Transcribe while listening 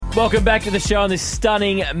Welcome back to the show on this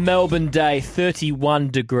stunning Melbourne day. 31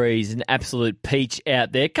 degrees, an absolute peach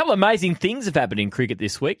out there. A couple of amazing things have happened in cricket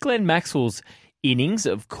this week. Glenn Maxwell's innings,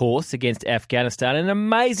 of course, against Afghanistan. An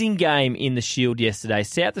amazing game in the Shield yesterday.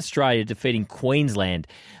 South Australia defeating Queensland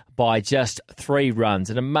by just 3 runs.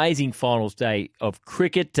 An amazing finals day of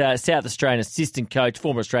cricket. South Australian assistant coach,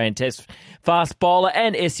 former Australian Test fast bowler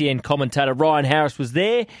and SEN commentator Ryan Harris was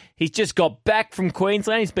there. He's just got back from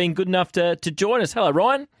Queensland. He's been good enough to join us. Hello,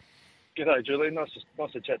 Ryan. G'day, Julie. Nice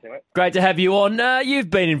to chat to you, mate. Great to have you on. You've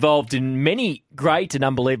been involved in many great and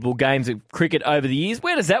unbelievable games of cricket over the years.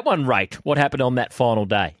 Where does that one rate? What happened on that final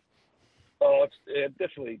day? Oh, it's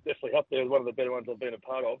definitely up there. One of the better ones I've been a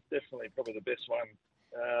part of. Definitely, probably the best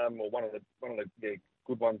one, or one of the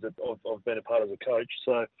good ones that I've been a part of as a coach.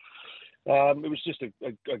 So it was just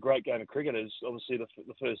a great game of cricket. Obviously, the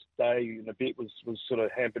first day and a bit was sort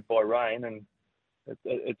of hampered by rain, and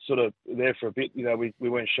it's sort of there for a bit. You know, we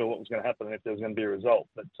weren't sure what was going to happen and if there was going to be a result.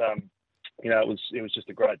 But you know, it was just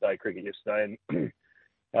a great day of cricket yesterday. And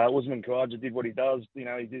Usman Khawaja did what he does. You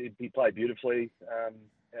know, he played beautifully,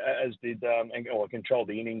 as did and controlled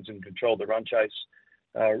the innings and controlled the run chase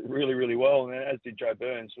really, really well. And as did Joe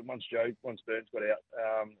Burns. So once Burns got out,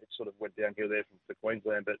 it sort of went downhill there for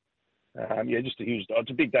Queensland. But just it's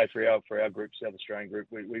a big day for our group, South Australian group.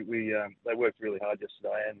 They worked really hard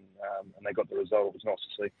yesterday and they got the result. It was nice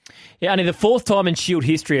to see. Yeah, only the 4th time in Shield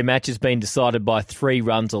history a match has been decided by 3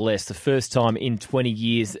 runs or less. The first time in 20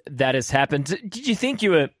 years that has happened. Did you think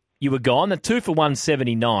you were gone? The 2 for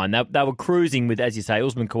 179. They were cruising with, as you say,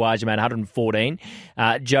 Usman Khawaja made 114.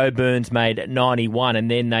 Joe Burns made 91,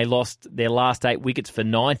 and then they lost their last 8 wickets for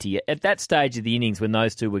 90. At that stage of the innings when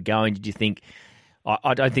those two were going, did you think,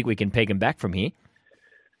 I don't think we can peg them back from here?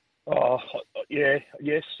 Oh, yeah,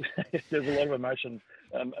 yes. There's a lot of emotions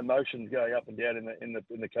going up and down in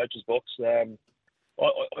the coach's box. I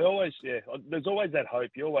always, there's always that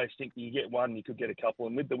hope. You always think you get one, you could get a couple.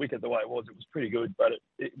 And with the wicket the way it was pretty good, but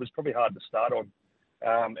it was probably hard to start on.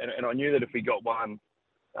 And I knew that if we got one,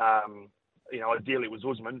 ideally it was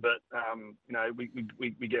Usman, but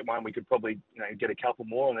we get one, we could probably get a couple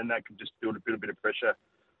more, and then that could just build a bit of pressure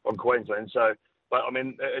on Queensland. So. But I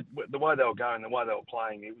mean, the way they were going, the way they were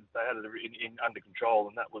playing, they had it under control,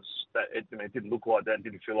 and that was that. It didn't look like that. It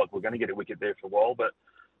didn't feel like we are going to get a wicket there for a while. But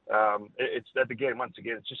once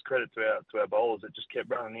again, it's just credit to our bowlers that just kept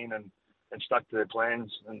running in and stuck to their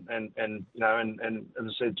plans, and as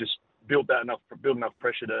I said, just built enough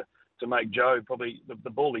pressure to make Joe probably the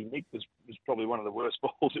ball he nicked was probably one of the worst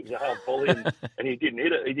balls. It was a hard volley, and he didn't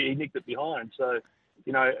hit it. He nicked it behind. So.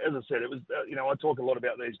 As I said, it was, I talk a lot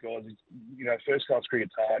about these guys. First class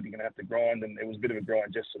cricket's hard. You're going to have to grind, and there was a bit of a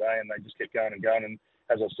grind yesterday, and they just kept going and going. And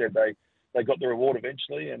as I said, they got the reward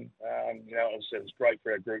eventually. And, as I said, it was great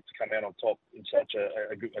for our group to come out on top in such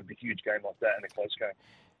a huge game like that and a close game.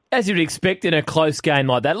 As you'd expect in a close game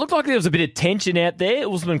like that, it looked like there was a bit of tension out there.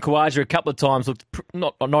 Usman Khawaja a couple of times looked,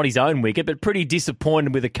 not his own wicket, but pretty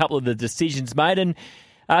disappointed with a couple of the decisions made. And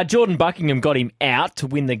Jordan Buckingham got him out to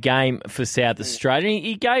win the game for South Australia.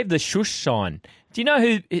 He gave the shush sign. Do you know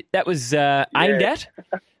who that was aimed at?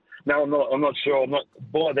 No, I'm not sure.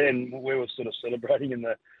 By then, we were sort of celebrating in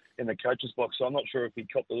the coach's box, so I'm not sure if he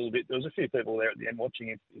copped a little bit. There was a few people there at the end watching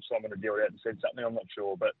if someone had dealt out and said something. I'm not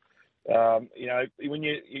sure, but when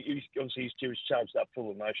you obviously he was charged up full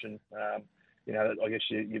of emotion. I guess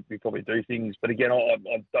you probably do things, but again, I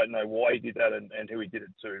don't know why he did that and who he did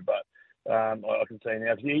it to, but. I can see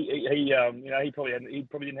now. He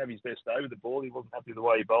probably didn't have his best day with the ball. He wasn't happy with the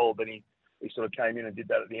way he bowled. Then he sort of came in and did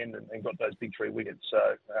that at the end and got those big 3 wickets. So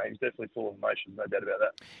he's definitely full of emotions, no doubt about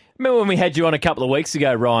that. Remember when we had you on a couple of weeks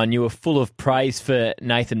ago, Ryan? You were full of praise for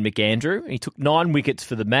Nathan McAndrew. He took 9 wickets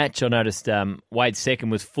for the match. I noticed Wade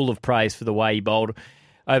Second was full of praise for the way he bowled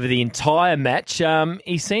over the entire match.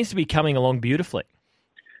 He seems to be coming along beautifully.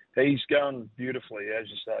 He's going beautifully, as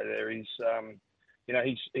you say there. He's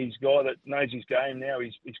he's a guy that knows his game now.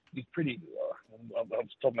 He's pretty. Off the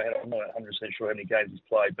top of my head, I'm not 100% sure how many games he's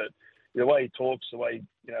played, but the way he talks, the way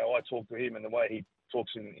I talk to him, and the way he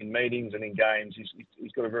talks in meetings and in games,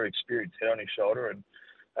 he's got a very experienced head on his shoulder,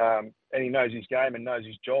 and he knows his game and knows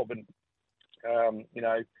his job. And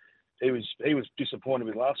he was disappointed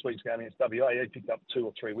with last week's game against WA. He picked up 2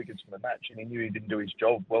 or 3 wickets from the match, and he knew he didn't do his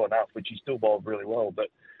job well enough, which he still bowled really well, but.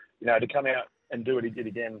 To come out and do what he did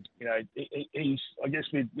again, he's. I guess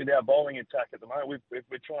with our bowling attack at the moment, we're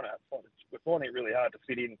finding it really hard to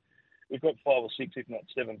fit in. We've got 5 or 6, if not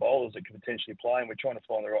 7 bowlers that can potentially play, and we're trying to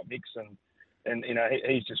find the right mix. And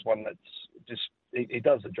he's just one that's just he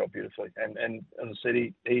does the job beautifully. And as I said,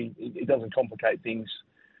 he doesn't complicate things.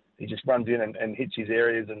 he just runs in and hits his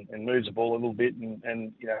areas and moves the ball a little bit,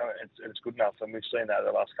 and it's good enough. And we've seen that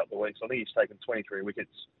the last couple of weeks. I think he's taken 23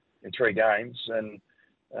 wickets in 3 games, and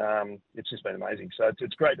it's just been amazing. So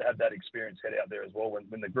it's great to have that experienced head out there as well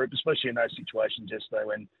when the group, especially in those situations yesterday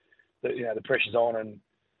when the pressure's on and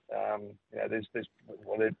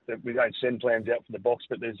we don't send plans out from the box,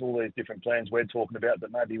 but there's all these different plans we're talking about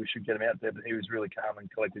that maybe we should get him out there. But he was really calm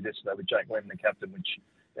and collected yesterday with Jake Lennon, the captain, which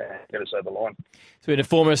get us over the line. So we had a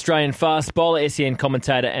former Australian fast bowler, SEN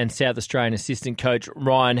commentator and South Australian assistant coach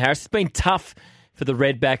Ryan Harris. It's been tough for the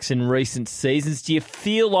Redbacks in recent seasons. Do you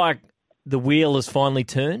feel like the wheel has finally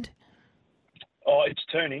turned? Oh, it's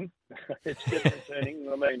turning. It's definitely turning.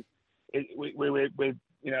 I mean, we're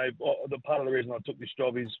the part of the reason I took this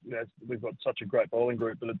job is we've got such a great bowling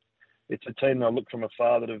group, but it's a team that I look from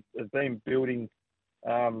afar that have been building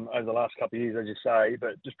over the last couple of years, as you say,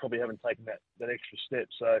 but just probably haven't taken that extra step.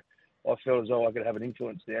 So I felt as though I could have an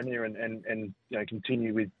influence down here and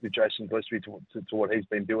continue with Jason Gillespie to what he's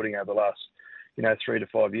been building over the last 3 to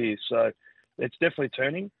 5 years. So it's definitely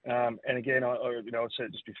turning. And again, I said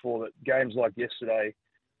it just before that games like yesterday,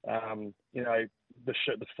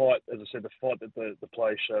 the fight, as I said, the fight that the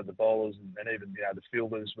players showed, the bowlers and even the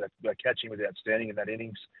fielders were catching was outstanding in that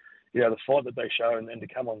innings. The fight that they show and to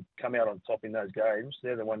come out on top in those games,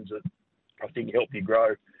 they're the ones that I think help you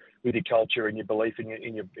grow with your culture and your belief in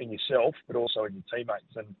yourself, but also in your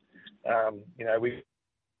teammates. And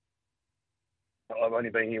I've only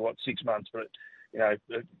been here 6 months, but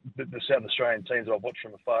the South Australian teams I've watched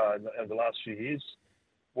from afar over the last few years,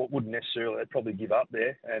 wouldn't necessarily, they'd probably give up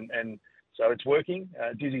there, and so it's working.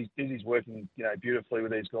 Dizzy's working, beautifully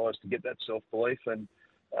with these guys to get that self-belief, and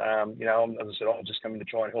as I said, I'm just coming to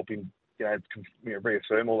try and help him,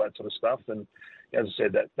 reaffirm all that sort of stuff. And as I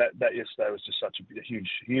said, that yesterday was just such a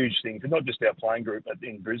huge thing for not just our playing group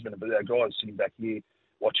in Brisbane, but our guys sitting back here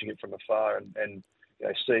watching it from afar and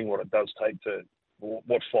seeing what it does take to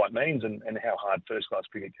what fight means and how hard first-class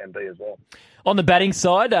cricket can be as well. On the batting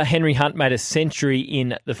side, Henry Hunt made a century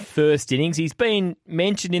in the first innings. He's been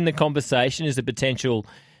mentioned in the conversation as a potential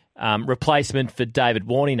replacement for David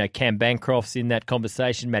Warner. Cam Bancroft's in that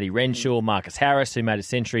conversation, Matty Renshaw, Marcus Harris, who made a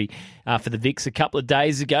century for the Vicks a couple of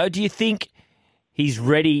days ago. Do you think he's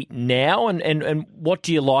ready now, and what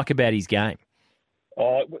do you like about his game?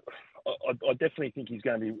 I definitely think he's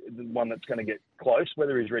going to be the one that's going to get close.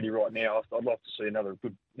 Whether he's ready right now, I'd like to see another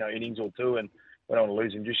good innings or two, and I don't want to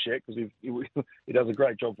lose him just yet because he does a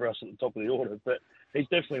great job for us at the top of the order. But he's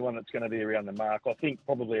definitely one that's going to be around the mark. I think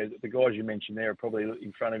probably the guys you mentioned there are probably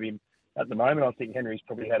in front of him at the moment. I think Henry's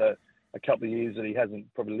probably had a couple of years that he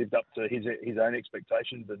hasn't probably lived up to his own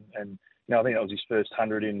expectations, and I think that was his first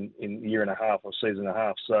 100 in a year and a half or season and a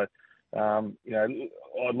half. So.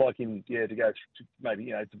 I'd like him, to go to maybe,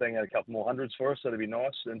 to bang out a couple more hundreds for us. That'd be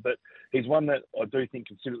nice. But he's one that I do think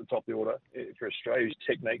can sit at the top of the order for Australia. His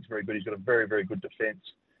technique's very good. He's got a very, very good defence.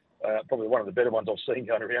 Probably one of the better ones I've seen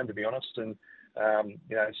going around, to be honest. And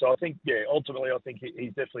so I think, ultimately, I think he's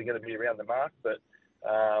definitely going to be around the mark. But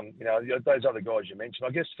those other guys you mentioned,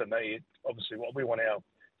 I guess for me, obviously, what we want our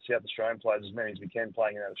South Australian players, as many as we can,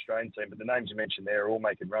 playing in our Australian team. But the names you mentioned there are all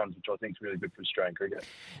making runs, which I think is really good for Australian cricket.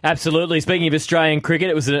 Absolutely. Speaking of Australian cricket,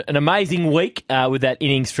 it was an amazing week with that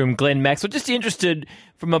innings from Glenn Maxwell. Just interested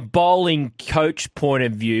from a bowling coach point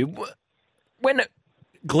of view, when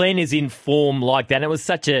Glenn is in form like that, and it was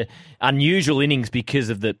such an unusual innings because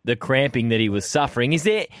of the cramping that he was suffering, is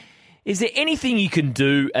there anything you can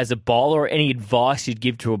do as a bowler or any advice you'd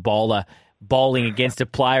give to a bowler bowling against a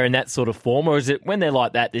player in that sort of form, or is it when they're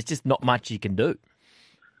like that, there's just not much you can do?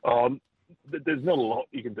 There's not a lot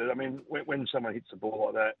you can do. I mean, when someone hits the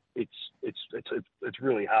ball like that, it's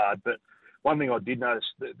really hard. But one thing I did notice,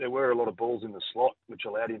 that there were a lot of balls in the slot, which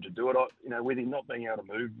allowed him to do it. With him not being able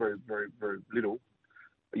to move very, very, very little,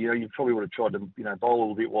 you probably would have tried to, bowl a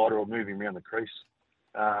little bit wider or move him around the crease.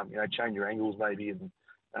 Change your angles maybe and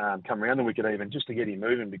come around the wicket even just to get him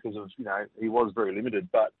moving because of, he was very limited.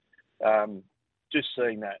 But just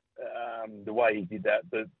seeing that, the way he did that,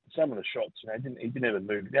 some of the shots, he didn't ever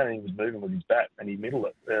move. The only thing he was moving with his bat, and he middled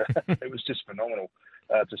it. It was just phenomenal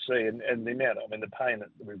to see. And the amount, the pain that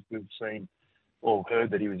we've seen or heard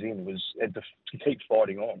that he was in had to keep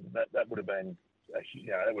fighting on. That would have been,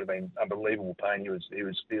 that would have been unbelievable pain he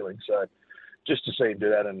was feeling. So just to see him do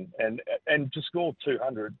that and to score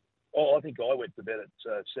 200. I think I went to bed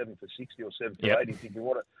at 7 for 60 or 7 for 80, thinking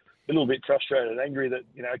what a little bit frustrated and angry that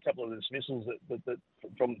a couple of the dismissals that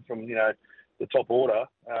from the top order,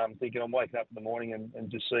 thinking I'm waking up in the morning and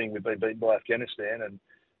just seeing we've been beaten by Afghanistan and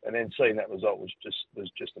And then seeing that result was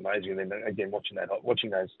just amazing. And then again, watching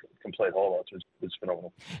those complete highlights was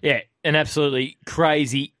phenomenal. Yeah, an absolutely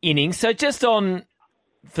crazy innings. So just on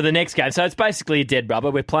for the next game, so it's basically a dead rubber.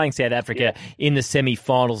 We're playing South Africa in the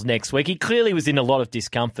semi-finals next week. He clearly was in a lot of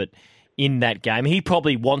discomfort in that game. He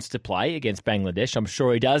probably wants to play against Bangladesh. I'm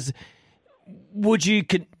sure he does. Would you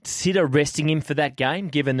consider resting him for that game,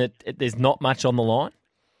 given that there's not much on the line?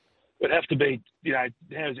 It would have to be,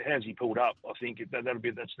 how's he pulled up? I think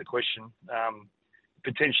that's the question.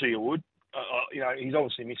 Potentially it would. He's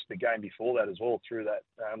obviously missed the game before that as well through that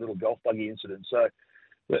little golf buggy incident. So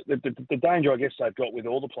the danger I guess they've got with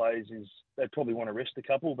all the players is they probably want to rest a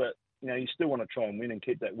couple, but you still want to try and win and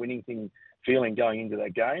keep that winning feeling going into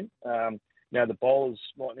that game. The bowlers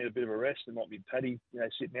might need a bit of a rest. It might be Paddy,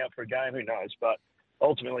 sitting out for a game. Who knows? But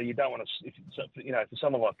ultimately, you don't want to. For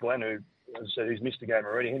someone like Glenn, who, as I said, who's missed a game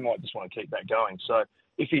already, he might just want to keep that going. So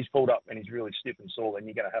if he's pulled up and he's really stiff and sore, then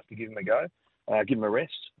you're going to have to give him a go, give him a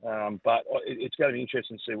rest. But it's going to be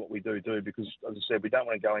interesting to see what we do because, as I said, we don't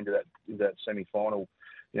want to go into that semi-final,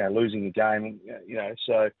 losing a game.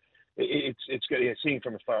 So it's good. Yeah, seeing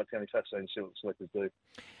from afar, it's going to be fascinating to see what the selectors do.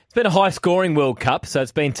 It's been a high-scoring World Cup, so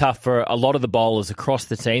it's been tough for a lot of the bowlers across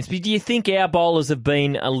the teams. But do you think our bowlers have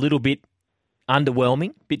been a little bit underwhelming,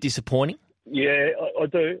 a bit disappointing? Yeah, I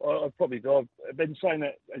do. I probably do. I've been saying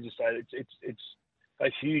that, as you say, it's a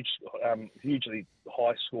hugely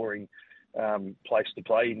high-scoring place to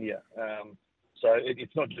play, India. So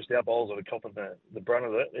it's not just our bowlers that are copping the brunt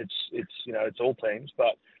of it. It's all teams.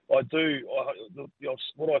 But what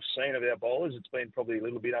I've seen of our bowlers, it's been probably a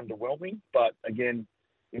little bit underwhelming. But again,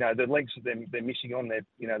 the lengths that they're missing on, they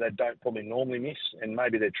don't probably normally miss, and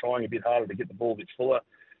maybe they're trying a bit harder to get the ball a bit fuller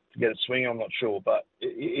to get it swinging. I'm not sure, but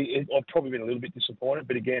I've probably been a little bit disappointed.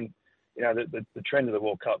 But again, the trend of the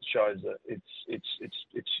World Cup shows that it's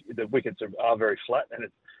the wickets are very flat, and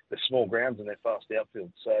they're small grounds and they're fast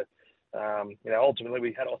outfield. So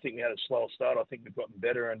ultimately I think we had a slower start. I think we've gotten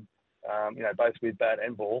better, and both with bat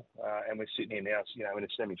and ball, and we're sitting here now, in a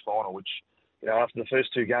semi-final, which after the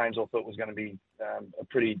first two games, I thought was going to be a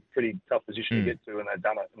pretty tough position to get to, and they've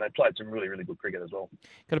done it. And they played some really, really good cricket as well.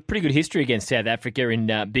 Got a pretty good history against South Africa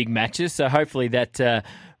in big matches, so hopefully that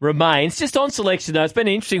remains. Just on selection, though, it's been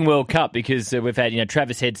an interesting World Cup because we've had,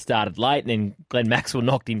 Travis Head started late, and then Glenn Maxwell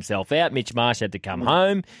knocked himself out. Mitch Marsh had to come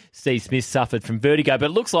home. Steve Smith suffered from vertigo.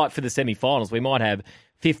 But it looks like for the semi-finals, we might have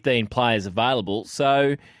 15 players available.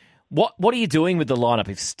 So What are you doing with the lineup?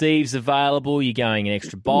 If Steve's available, you're going an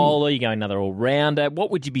extra bowler, you're going another all-rounder.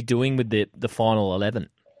 What would you be doing with the final 11?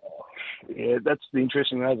 Yeah, that's the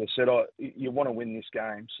interesting thing. As I said, you want to win this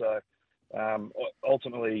game. So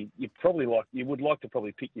ultimately, you would like to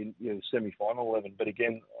probably pick your semi-final 11. But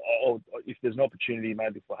again, if there's an opportunity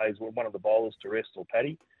maybe for Hayes, one of the bowlers to rest, or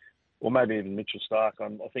Paddy, or maybe even Mitchell Stark. I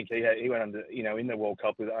think he went under, in the World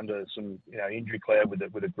Cup under some injury cloud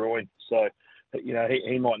with a groin. So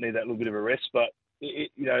he might need that little bit of a rest, but as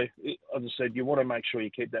I said, you want to make sure you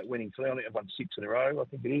keep that winning clear. I think they've won 6 in a row, I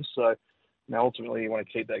think it is. So, ultimately you want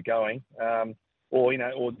to keep that going, or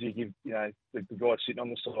do you give the guy sitting on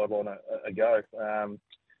the sideline a go?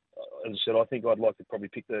 As I said, I think I'd like to probably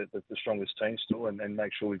pick the strongest team still, and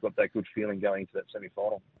make sure we've got that good feeling going into that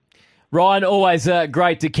semi-final. Ryan, always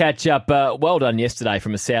great to catch up. Well done yesterday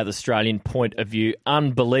from a South Australian point of view.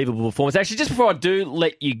 Unbelievable performance. Actually, just before I do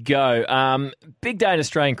let you go, big day in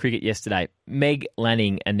Australian cricket yesterday. Meg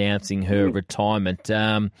Lanning announcing her retirement.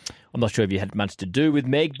 I'm not sure if you had much to do with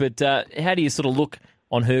Meg, but how do you sort of look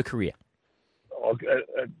on her career?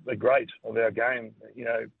 A great of our game,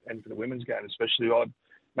 and for the women's game especially. I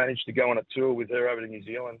managed to go on a tour with her over to New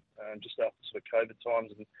Zealand just after sort of COVID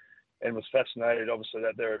times, and was fascinated, obviously,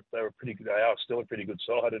 that they were pretty good. They are still a pretty good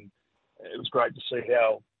side, and it was great to see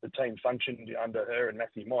how the team functioned under her and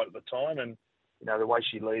Matthew Might at the time, and the way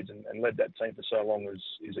she leads and led that team for so long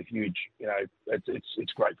is a huge.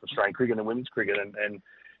 It's great for Australian cricket and women's cricket, and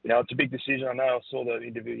it's a big decision. I know I saw the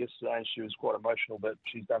interview yesterday, and she was quite emotional, but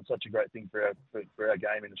she's done such a great thing for our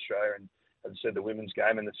game in Australia, and as I said, the women's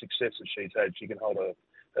game and the success that she's had, she can hold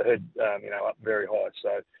her head up very high.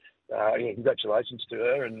 So. Congratulations to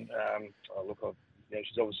her, and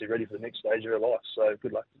she's obviously ready for the next stage of her life. So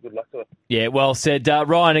good luck to her. Yeah, well said,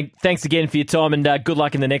 Ryan. Thanks again for your time, and good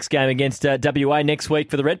luck in the next game against WA next week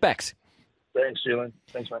for the Redbacks. Thanks, Julian.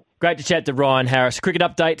 Thanks, mate. Great to chat to Ryan Harris. Cricket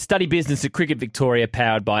update: study business at Cricket Victoria,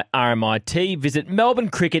 powered by RMIT. Visit Melbourne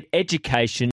Cricket Education.